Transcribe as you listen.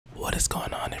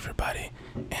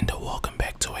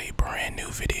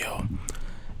video.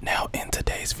 Now in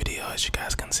today's video, as you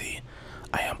guys can see,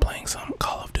 I am playing some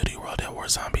Call of Duty World at War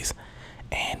Zombies,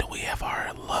 and we have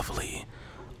our lovely,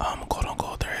 quote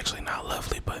unquote, they're actually not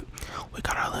lovely, but we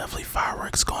got our lovely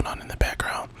fireworks going on in the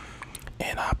background,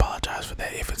 and I apologize for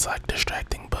that if it's like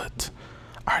distracting, but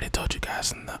I already told you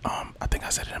guys in the, I think I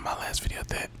said it in my last video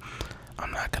that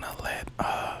I'm not gonna let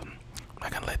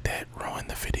that ruin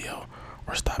the video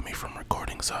or stop me from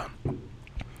recording, so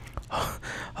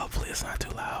hopefully it's not too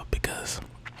loud because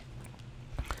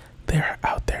they're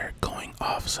out there going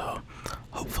off, so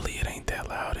hopefully it ain't that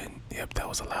loud. And yep, that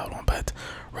was a loud one, but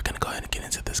we're gonna go ahead and get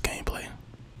into this gameplay.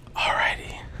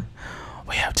 Alrighty,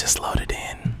 we have just loaded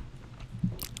in.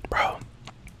 Bro,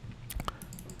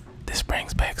 this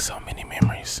brings back so many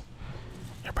memories.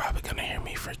 You're probably gonna hear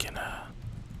me freaking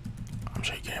I'm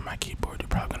sure you can hear my keyboard. You're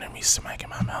probably gonna hear me smacking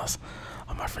my mouse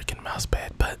on my freaking mouse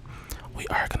pad, but we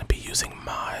are gonna be using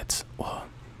mods. Well,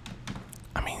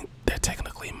 I mean, they're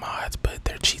technically mods, but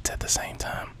they're cheats at the same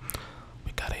time.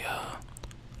 We got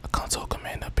a console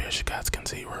command up here, as you guys can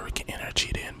see, where we can enter a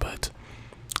cheat in. But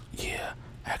yeah,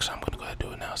 actually, I'm gonna go ahead and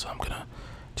do it now. So I'm gonna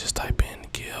just type in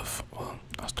give. Well,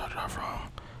 I started off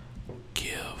wrong.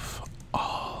 Give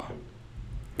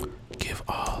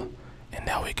all, and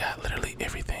now we got literally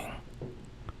everything.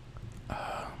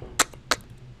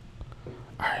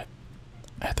 Alright,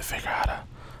 I had to figure out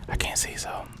I can't see,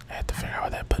 so I had to figure out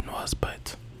what that button was,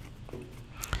 but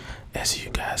as you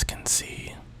guys can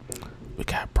see, we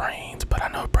got brains, but I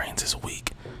know brains is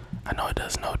weak. I know it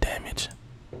does no damage.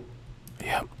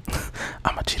 Yep,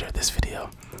 I'm a cheater this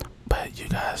video, but you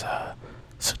guys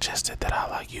suggested that I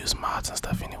like use mods and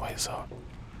stuff anyway, so.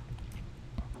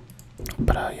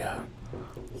 But yeah,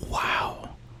 wow.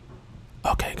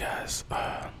 Okay, guys.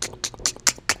 I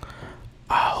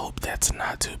hope that's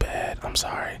not too bad. I'm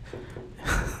sorry.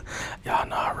 Y'all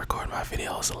know I record my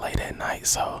videos late at night,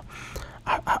 so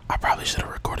I probably should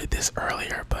have recorded this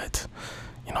earlier, but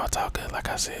you know, it's all good. Like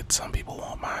I said, some people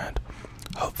won't mind.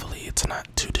 Hopefully it's not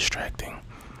too distracting.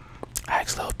 I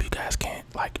actually hope you guys can't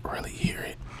like really hear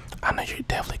it. I know you're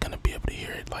definitely gonna be able to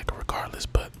hear it like regardless,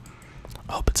 but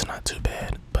I hope it's not too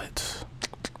bad. But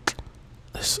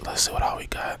let's see what all we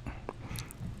got.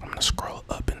 I'm gonna scroll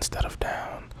up instead of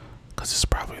down, because it's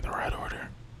probably the right order.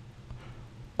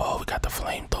 Oh, we got the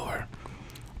flamethrower.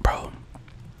 Bro,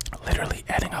 literally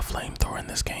adding a flamethrower in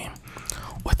this game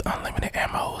with unlimited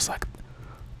ammo was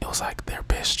like their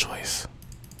best choice.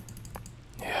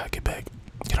 Yeah, get back.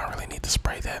 You don't really need to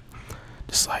spray that.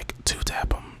 Just like 2-tap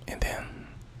them, and then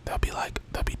they'll be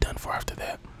done for after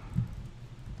that.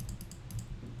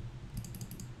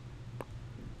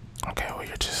 Okay, well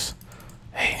you're just,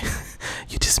 hey,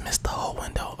 you just missed the whole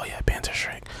window. Oh yeah, Panzer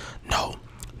Shrek. No.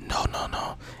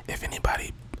 If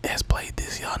anybody has played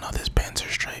this, y'all know this Panzer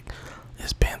Shrek.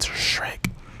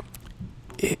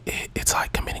 It's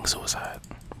like committing suicide.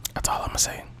 That's all I'm gonna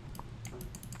say.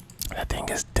 That thing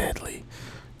is deadly.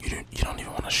 You don't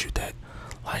even want to shoot that.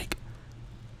 Like,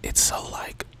 it's so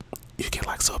like, you get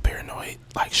like so paranoid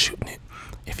like shooting it.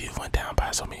 If you went down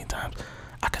by so many times,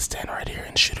 I could stand right here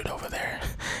and shoot it over there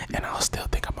and I'll still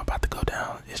think I'm about to go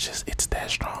down. It's that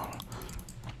strong.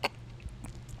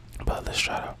 But let's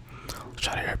try to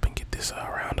hurry up and get this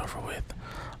round over with.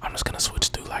 I'm just gonna switch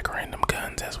through like random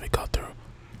guns as we go through,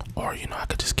 or you know, I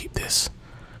could just keep this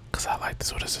because I like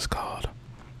this. What is this called?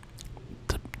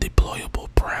 The deployable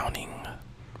Browning.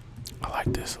 I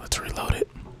like this. Let's reload it.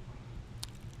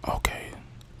 Okay.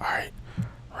 Alright.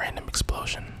 Random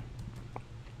explosion.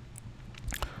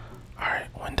 Alright,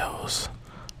 windows.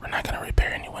 We're not gonna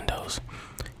repair any windows.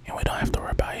 And we don't have to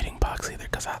worry about hitting box either,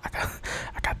 because I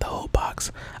got the whole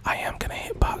box. I am gonna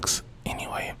hit box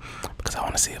anyway, because I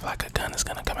wanna see if like a gun is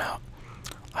gonna come out.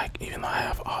 Like, even though I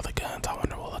have all the guns, I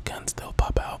wonder will a gun still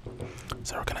pop out.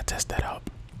 So we're gonna test that out.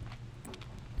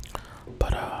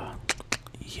 But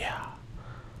yeah.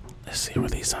 Let's see where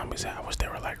these zombies at. I wish they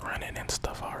were like running and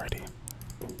stuff already.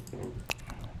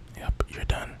 Yep, you're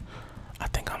done. I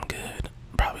think I'm good.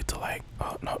 Probably to like,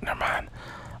 oh no, never mind.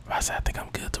 I said I think I'm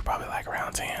good to probably like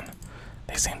round 10.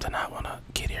 They seem to not want to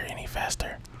get here any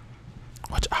faster,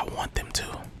 which I want them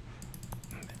to.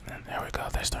 And there we go.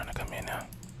 They're starting to come in now.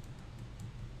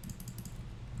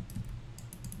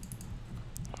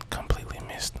 Completely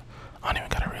missed. I don't even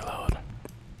gotta reload.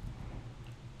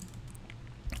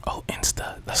 Oh,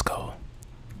 insta. Let's go.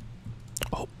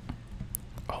 Oh.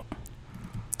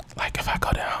 Like, if I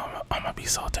go down, I'm gonna be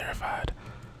so terrified.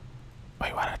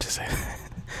 Wait, why did I just say that?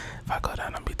 If I go down,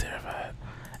 I'm gonna be terrified.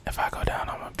 If I go down,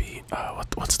 I'm gonna be,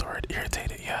 what's the word?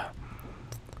 Irritated, yeah.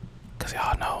 Because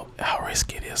y'all know how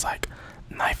risky it is, like,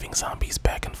 knifing zombies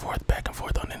back and forth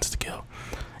on insta-kill.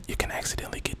 you can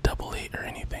accidentally get double hit or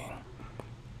anything.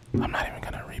 I'm not even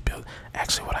gonna rebuild.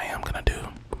 Actually, what I am gonna do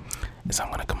is I'm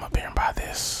gonna come up here and buy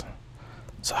this,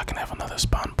 so I can have another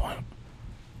spawn point.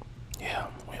 Yeah,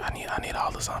 I need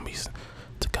all the zombies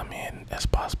to come in as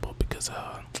possible because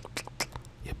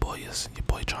your boy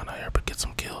trying to here but get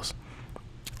some kills.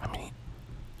 I mean,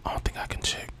 I don't think I can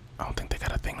check. I don't think they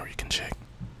got a thing where you can check.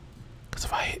 Cause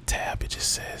if I hit tab, it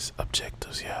just says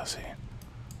objectives. Yeah, see.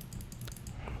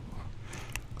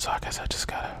 So I guess I just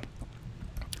gotta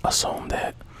assume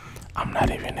that I'm not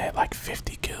even at like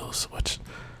 50 kills, which,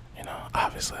 you know,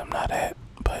 obviously I'm not at,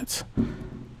 but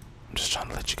I'm just trying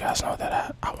to let you guys know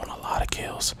that I want a lot of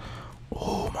kills.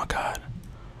 Oh my god.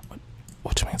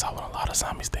 Which means I want a lot of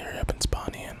zombies to hurry up and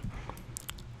spawn in,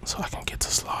 so I can get to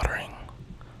slaughtering.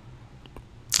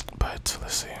 But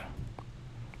let's see.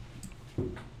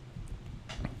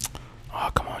 Oh,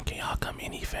 come on, can y'all come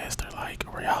any faster? Like,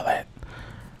 where y'all at?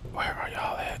 Where are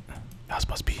y'all at? Y'all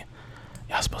supposed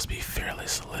to be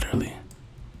fearless, literally.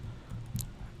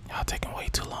 Y'all taking way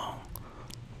too long.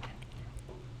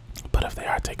 But if they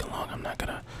are taking long, I'm not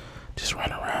gonna just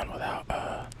run around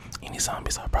without any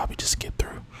zombies. I'll probably just skip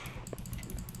through.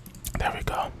 There we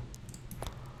go.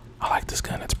 I like this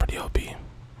gun, it's pretty OP.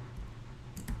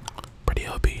 Pretty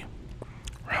OP.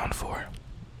 Round 4.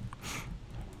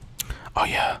 Oh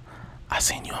yeah, I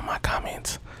seen you in my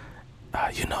comments.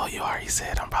 You know, you already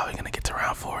said I'm probably gonna get to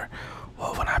round 4.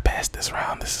 Well, when I pass this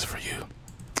round, this is for you.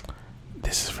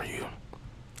 This is for you.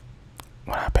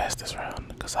 When I pass this round,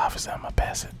 because obviously I'm gonna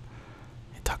pass it.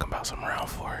 You're talking about some round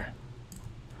 4.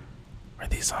 Where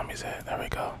these zombies at? There we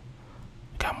go.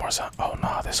 Got more zombies. Oh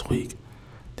no, this weak.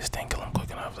 This didn't kill him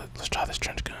quick enough. Let's try this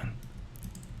trench gun.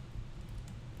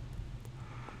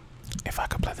 If I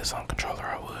could play this on controller,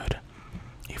 I would.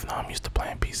 Even though I'm used to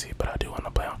playing PC, but I do want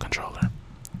to play on controller.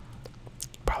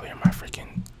 Probably on my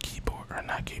freaking keyboard, or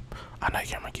not keyboard. I know you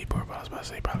hear my keyboard, but I was about to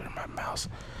say probably on my mouse.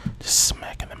 Just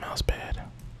smacking the mouse pad.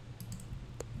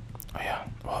 Oh yeah,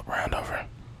 well, round over.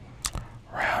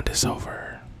 Round is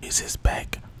over. He's his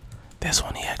back. This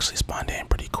one he actually spawned in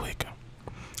pretty quick.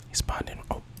 He spawned in.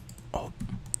 Oh,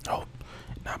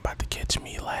 not about to catch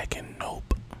me lagging.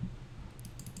 Nope.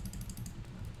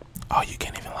 Oh, you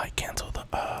can't even like cancel the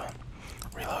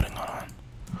reloading on.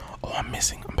 Oh, I'm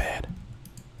missing. I'm bad.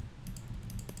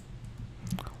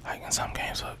 Like in some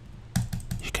games, look,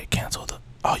 you could cancel the.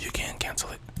 Oh, you can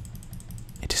cancel it.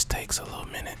 It just takes a little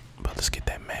minute, but let's get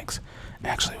that max.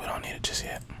 Actually, we don't need it just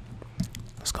yet.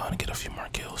 Let's go ahead and get a few more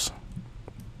kills.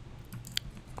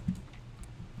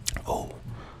 Oh,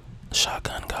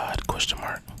 shotgun god, question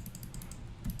mark.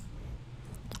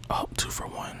 Oh, 2 for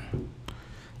 1.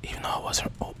 Even though it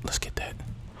wasn't. Oh, let's get that.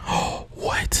 Oh,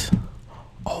 what?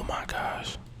 Oh my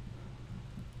gosh.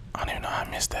 I don't even know how I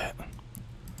missed that.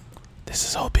 This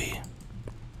is OP.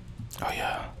 Oh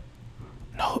yeah.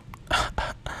 Nope.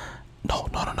 No.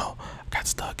 I got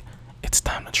stuck. It's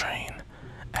time to train.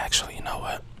 Actually, you know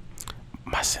what?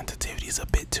 My sensitivity is a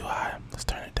bit too high. Let's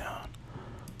turn it down.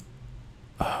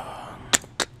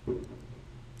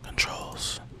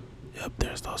 Controls. Yep,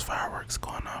 there's those fireworks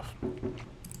going off.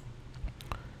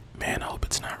 Man, I hope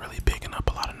it's not really picking up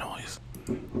a lot of noise.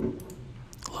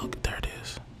 Look, there it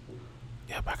is.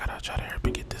 Yep, I gotta try to hurry up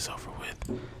and get this over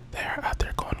with. They're out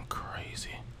there going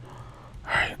crazy.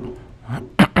 Alright.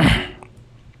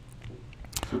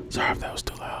 Sorry if that was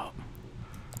too loud.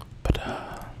 But,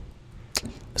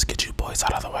 let's get you boys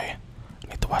out of the way. I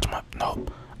need to watch my.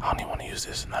 Nope. I don't even want to use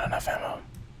this. Not enough ammo.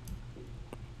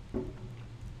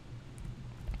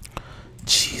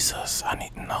 Jesus. I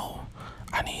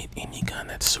need any gun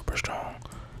that's super strong.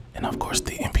 And of course,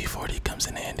 the MP40 comes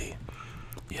in handy.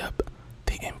 Yep.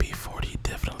 The MP40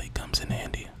 definitely comes in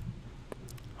handy.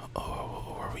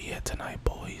 Oh, where we at tonight,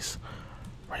 boys?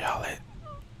 Where y'all at?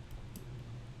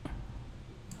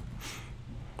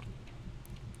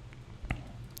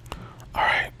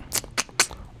 Alright.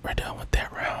 We're done with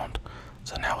that round.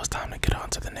 So now it's time to get on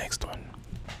to the next one.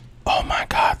 Oh my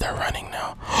god, they're running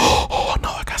now. Oh no,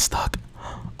 I got stuck.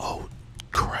 Oh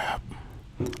crap.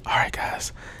 Alright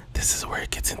guys, this is where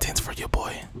it gets intense for your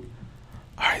boy.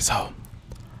 Alright, so.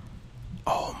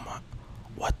 Oh my.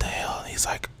 What the hell? He's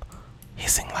like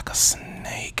hissing like a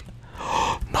snake.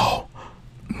 No.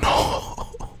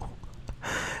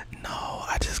 No,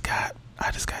 I just got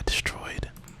destroyed.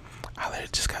 I literally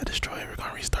just got destroyed. We're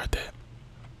gonna restart that.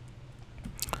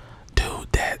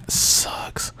 Dude, that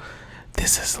sucks.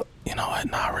 This is, you know what?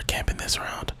 Nah, we're camping this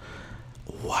round.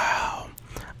 Wow.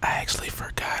 I actually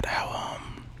forgot how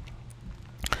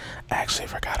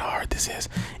hard this is.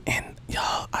 And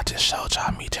y'all, I just showed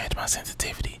y'all me change my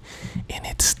sensitivity, and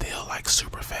it's still like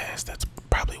super fast. That's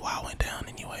probably why I went down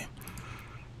anyway.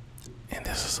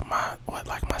 this is my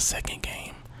my second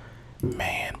game.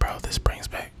 Man, bro, this brings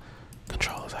back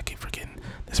controllers. I keep forgetting.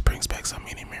 This brings back so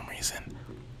many memories. And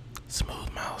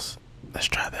smooth mouse. Let's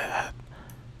try that.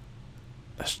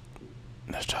 Let's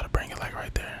try to bring it like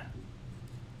right there.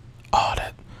 Oh,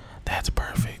 that's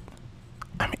perfect.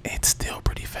 I mean, it's still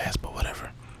pretty fast, but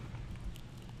whatever.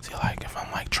 See, like if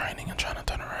I'm like training and trying to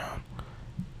turn around,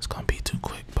 it's gonna be too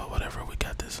quick. But whatever, we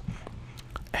got this.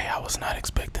 Hey, I was not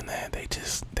expecting that.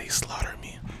 They slaughtered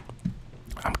me.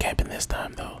 I'm camping this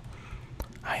time though.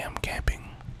 I am camping.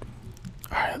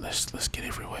 All right, let's get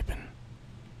every weapon.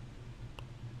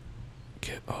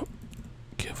 Give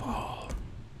all.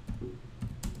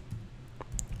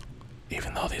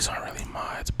 Even though these aren't really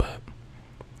mods, but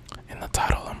in the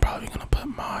title I'm probably gonna put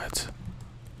mods.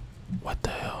 What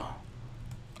the hell?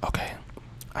 Okay,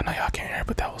 I know y'all can't hear it,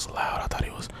 but that was loud. I thought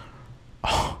it was.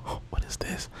 Oh, what is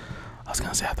this? I was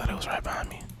gonna say I thought it was right behind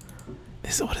me.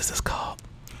 What is this called?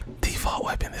 Default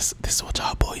weapon. This is what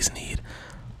y'all boys need.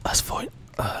 Us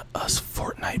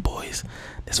Fortnite boys.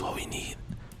 This is what we need.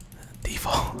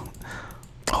 Default.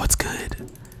 Oh, it's good.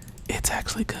 It's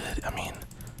actually good. I mean,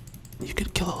 you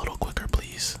could kill a little quicker,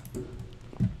 please.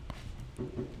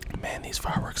 Man, these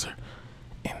fireworks are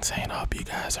insane. I hope you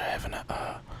guys are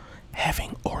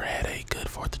having or had a good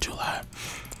 4th of July.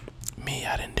 Me,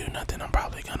 I didn't do nothing. I'm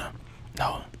probably gonna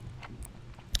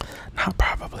not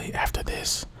probably after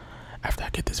this. After I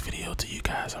get this video to you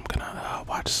guys, I'm gonna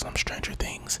watch some Stranger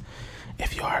Things.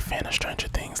 If you are a fan of Stranger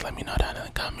Things, let me know down in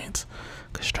the comments,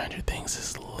 because Stranger Things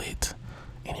is lit.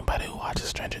 Anybody who watches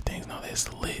Stranger Things know that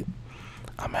it's lit.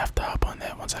 I'm gonna have to hop on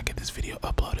that once I get this video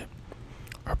uploaded,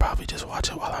 or probably just watch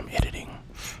it while I'm editing.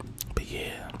 But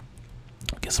yeah,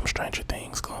 get some Stranger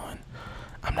Things going.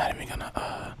 I'm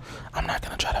not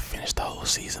gonna try to finish the whole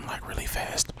season like really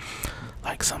fast.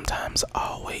 Like sometimes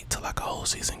I'll wait till like a whole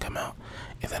season come out,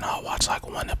 and then I'll watch like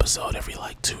one episode every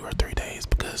like 2 or 3 days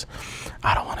because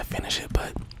I don't want to finish it.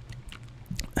 But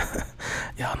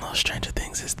y'all know Stranger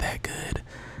Things is that good.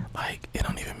 Like it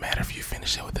don't even matter if you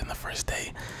finish it within the first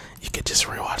day. You could just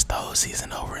rewatch the whole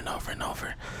season over and over and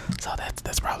over. So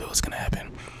that's probably what's gonna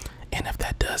happen. And if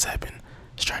that does happen,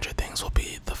 Stranger Things will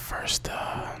be the first.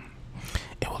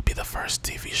 It will be the first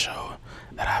TV show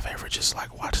that I've ever just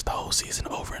like watched the whole season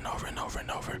over and over and over and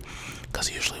over.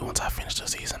 Because usually once I finish the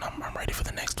season, I'm ready for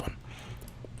the next one.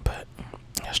 But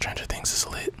yeah, Stranger Things is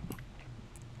lit.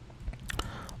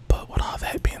 But with all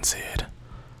that being said,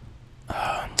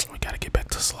 we gotta get back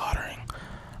to slaughtering.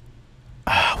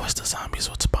 I wish the zombies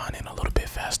would spawn in a little bit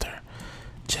faster,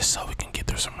 just so we can get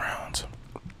through some rounds.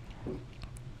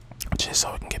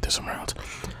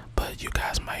 But you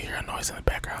guys might hear a noise in the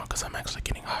background because I'm actually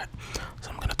getting hot.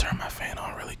 So I'm gonna turn my fan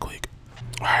on really quick.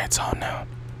 Alright, so now.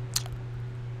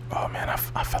 Oh man,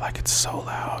 I feel like it's so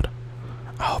loud.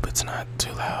 I hope it's not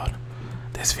too loud.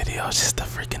 This video is just a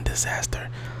freaking disaster.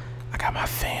 I got my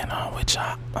fan on, which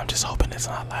I'm just hoping it's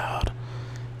not loud.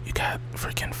 You got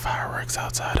freaking fireworks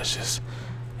outside. It's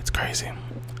crazy.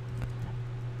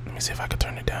 Let me see if I can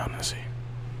turn it down and see.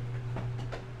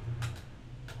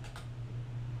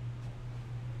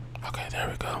 Okay, there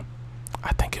we go.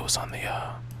 I think it was on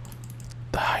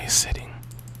the highest setting,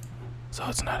 so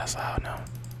it's not as loud now.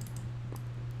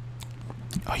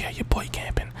 Oh yeah, your boy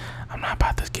camping. I'm not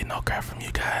about to get no crap from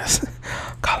you guys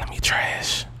calling me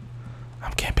trash.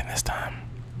 I'm camping this time.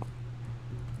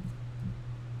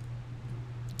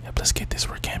 Yep, let's get this.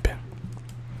 We're camping.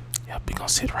 Yep, we gonna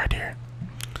sit right here.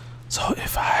 So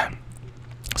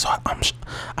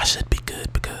I should be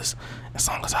good because as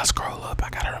long as I scroll up, I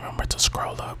gotta remember to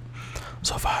scroll up.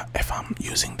 So if I'm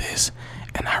using this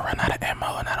and I run out of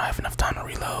ammo and I don't have enough time to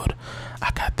reload,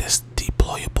 I got this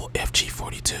deployable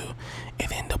FG42 and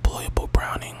then deployable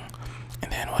Browning,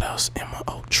 and then what else? Ammo.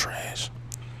 Oh, trash.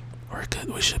 We're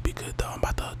good. We should be good though. I'm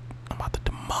about to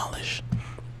demolish.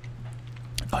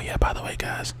 Oh yeah, by the way,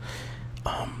 guys,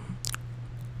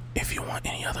 if you want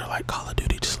any other like Call of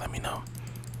Duty, just let me know.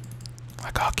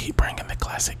 Like I'll keep bringing the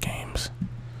classic games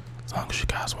as long as you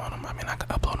guys want them. I mean, I can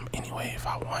upload them anyway if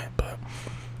I want, but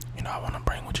you know, I want to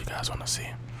bring what you guys want to see.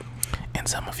 And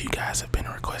some of you guys have been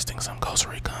requesting some Ghost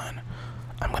Recon.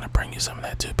 I'm gonna bring you some of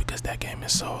that too because that game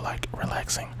is so like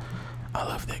relaxing. I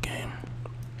love that game.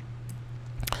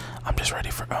 I'm just ready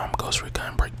for Ghost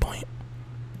Recon Breakpoint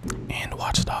and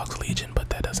Watch Dogs Legion, but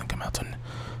that doesn't come out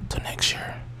till next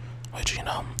year. Which, you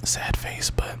know, sad face,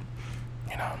 but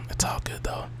you know, it's all good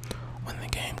though. When the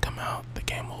game come out, the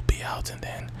game will be out, and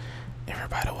then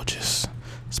everybody will just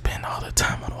spend all their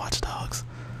time on Watch Dogs.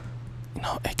 You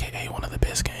know, aka one of the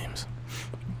best games,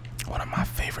 one of my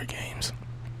favorite games.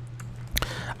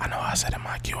 I know I said in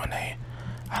my Q&A,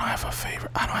 I don't have have a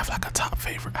favorite. I don't have like a top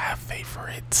favorite. I have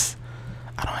favorites.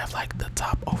 I don't have like the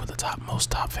top, over the top,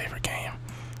 most top favorite game.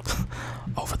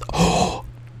 Over the. Oh,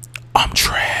 I'm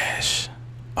trash.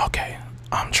 Okay,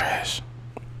 I'm trash.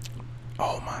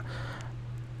 Oh my.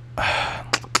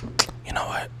 You know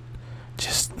what?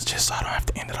 Just so I don't have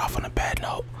to end it off on a bad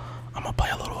note, I'm gonna play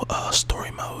a little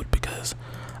story mode because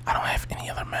I don't have any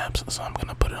other maps, so I'm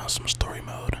gonna put it on some story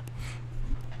mode.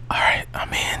 Alright,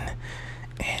 I'm in,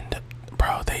 and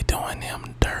bro, they doing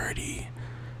him dirty.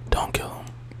 Don't kill him.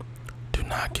 Do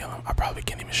not kill him. I probably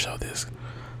can't even show this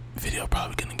video.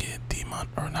 Probably gonna get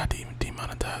not even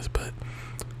demonetized, but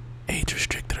age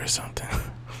restricted or something.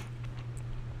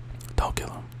 Don't kill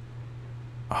him.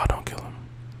 Oh, don't kill him.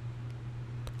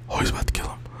 Oh, he's about to kill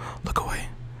him. Look away.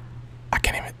 I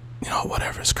can't even, you know,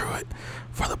 whatever, screw it.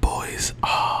 For the boys.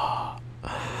 Ah,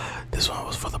 oh, this one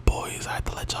was for the boys. I had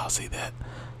to let y'all see that.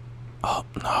 Oh,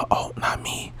 no, oh, not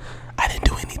me. I didn't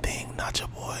do anything, not your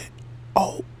boy.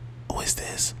 Oh, who is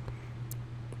this?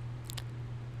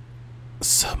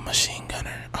 Submachine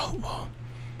gunner. Oh, well,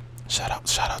 shout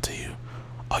out to you.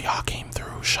 Oh, y'all came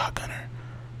through. Shotgunner.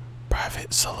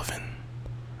 Private Sullivan.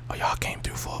 Oh, y'all came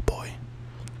through for a boy.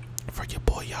 For your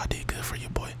boy, y'all did good for your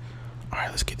boy. Alright,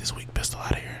 let's get this weak pistol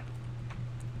out of here.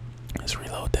 Let's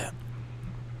reload that.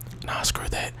 Nah, screw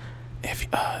that. If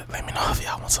let me know if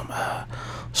y'all want some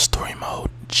story mode.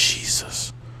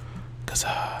 Jesus. Cause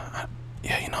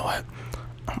yeah, you know what?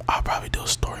 I'll probably do a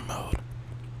story mode.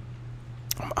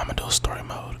 I'm gonna do a story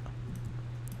mode.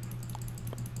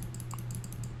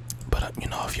 But you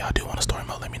know, if y'all do want a story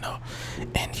mode, let me know.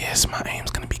 And yes, my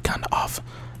aim's gonna be kinda off.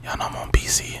 Y'all know I'm on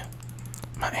PC.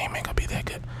 My aim ain't gonna be that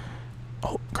good.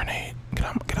 Oh, grenade.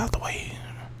 Get out the way.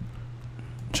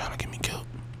 Trying to get me killed.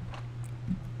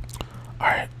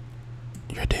 Alright.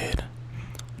 You're dead.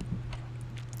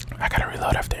 I gotta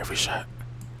reload after every shot.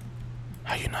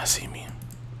 How you not see me?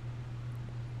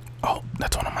 Oh,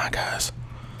 that's one of my guys.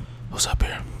 Who's up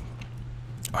here?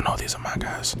 Oh no, these are my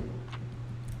guys.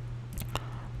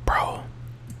 Bro,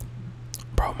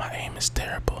 my aim is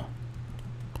terrible.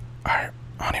 Alright,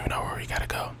 I don't even know where we gotta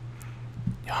go.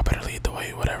 Y'all better lead the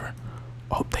way, whatever.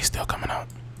 Oh, they still coming out.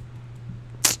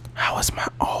 How is my...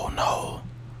 Oh no.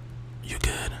 You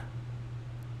good?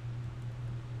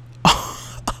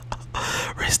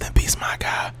 Rest in peace, my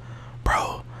guy.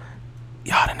 Bro,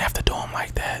 y'all didn't have to do him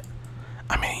like that.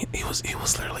 I mean, he was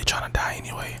literally trying to die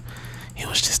anyway. He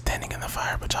was just standing in the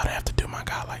fire, but y'all didn't have to do my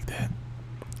guy like that.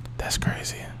 That's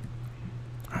crazy.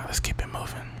 Alright, let's keep it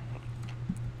moving.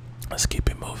 Let's keep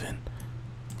it moving.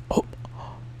 Oh,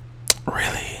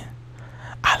 really?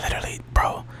 I literally,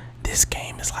 bro, this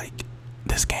game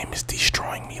is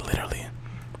destroying me, literally.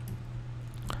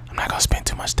 I'm not gonna spend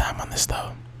too much time on this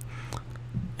though.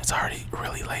 It's already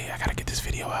really late. I gotta get this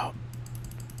video out.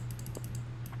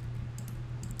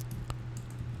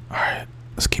 Alright,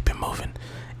 let's keep it moving.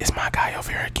 It's my guy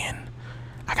over here again.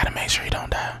 I gotta make sure he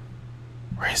don't die.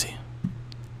 Where is he?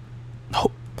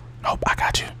 Nope. Nope, I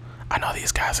got you. I know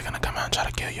these guys are gonna come out and try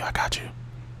to kill you. I got you.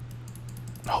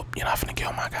 Nope, you're not finna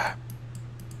kill my guy.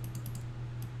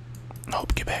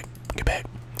 Nope, get back. Get back.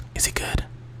 Is he good?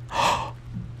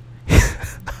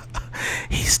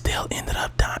 He still ended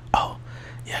up dying. Oh,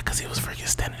 yeah, because he was freaking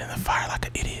standing in the fire like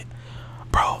an idiot.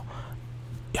 Bro,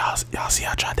 y'all see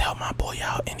I tried to help my boy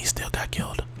out and he still got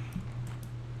killed.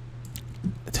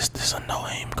 This is a no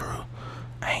aim crew.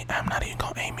 I'm not even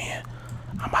gonna aim in.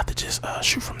 I'm about to just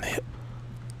shoot from the hip.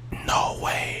 No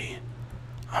way.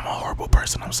 I'm a horrible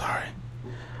person. I'm sorry.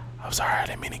 I'm sorry. I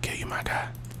didn't mean to kill you, my guy.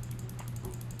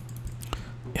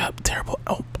 Yep, terrible.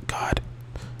 Oh God.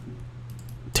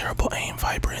 Terrible aim.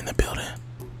 Viper in the building.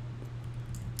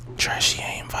 Trashy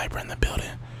aim. Viper in the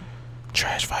building.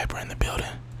 Trash Viper in the building.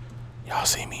 Y'all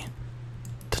see me?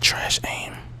 The trash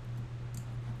aim.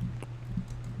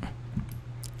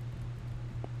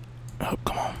 Oh,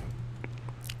 come on.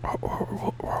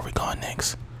 Where are we going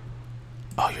next?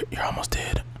 Oh, you're almost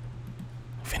dead.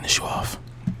 Finish you off.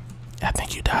 I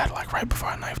think you died like right before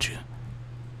I knifed you.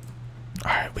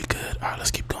 Alright, we good. Alright,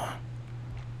 let's keep going.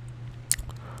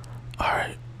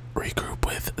 Alright, regroup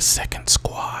with second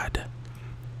squad.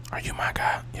 Are you my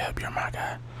guy? Yep, you're my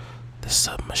guy. The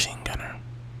submachine gunner.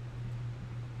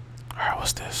 Alright,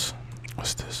 what's this?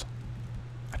 What's this?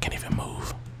 I can't even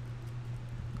move.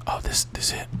 Oh, this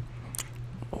it.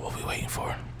 What are we waiting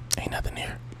for? Ain't nothing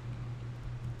here.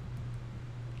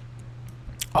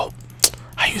 Oh,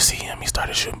 how you see him? He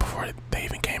started shooting before they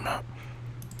even came out.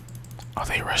 Oh,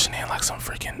 they rushing in like some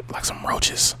some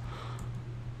roaches.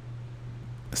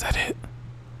 Is that it?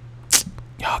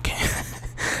 Y'all can't.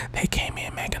 They came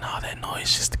in making all that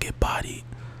noise just to get bodied.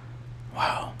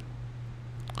 Wow.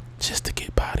 just to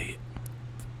get bodied.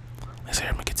 Let's see,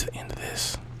 I'm gonna get to the end of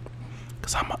this,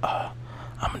 cause I'm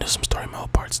gonna do some story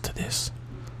mode parts to this.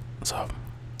 So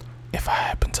if I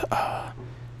happen to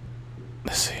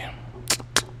let's see,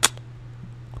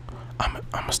 I'm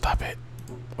gonna stop it.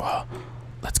 Well,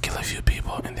 let's kill a few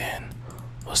people and then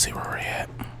we'll see where we're at.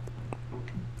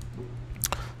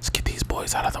 Let's get these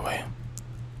boys out of the way.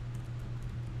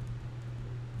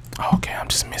 Oh, okay, I'm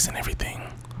just missing everything.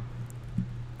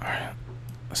 Alright,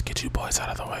 let's get you boys out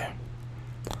of the way.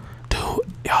 Dude,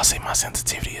 y'all see my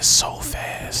sensitivity is so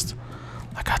fast.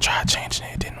 Like, I tried changing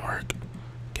it, it didn't work.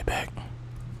 Get back.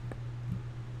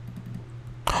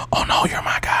 Oh no, you're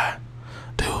my guy.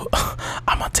 Dude,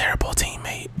 I'm a terrible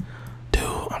teammate.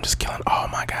 Dude, I'm just killing all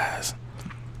my guys.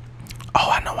 Oh,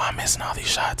 I know why I'm missing all these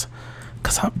shots.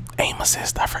 Cause I'm aim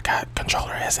assist. I forgot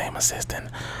controller has aim assist,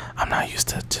 and I'm not used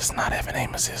to just not having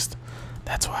aim assist.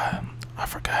 That's why I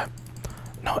forgot.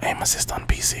 No aim assist on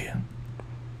PC.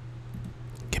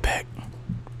 Get back.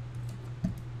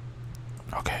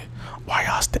 Okay. Why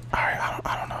y'all alright,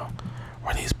 I don't know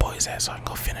where these boys at, so I can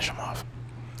go finish them off.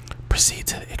 Proceed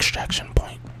to the extraction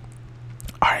point.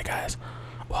 Alright guys.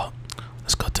 Well,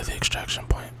 let's go to the extraction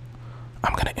point.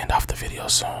 I'm gonna end off the video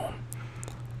soon.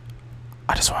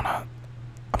 I'm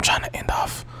trying to end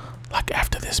off like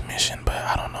after this mission, but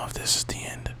I don't know if this is the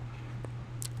end.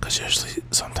 Cause usually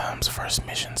sometimes first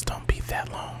missions don't be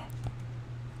that long.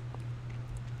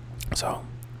 So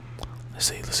let's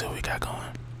see what we got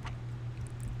going.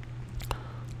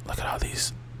 Look at all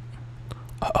these.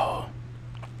 Uh-oh.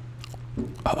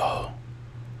 Uh-oh.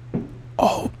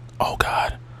 Oh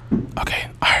god. Okay,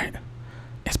 alright.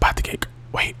 It's about to get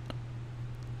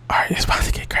Alright, it's about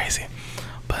to get crazy.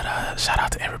 But shout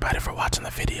out to everybody for watching the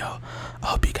video. I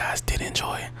hope you guys did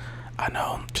enjoy. I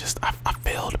know, just I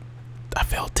failed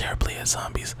terribly at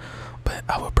zombies, but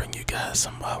I will bring you guys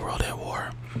some World at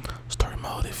War story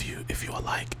mode if you would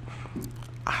like.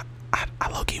 I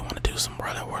low-key want to do some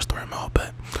World at War story mode,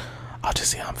 but I'll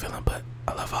just see how I'm feeling. But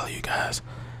I love all of you guys.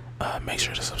 Make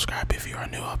sure to subscribe if you are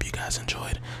new. I hope you guys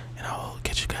enjoyed, and I will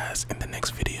catch you guys in the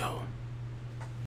next video.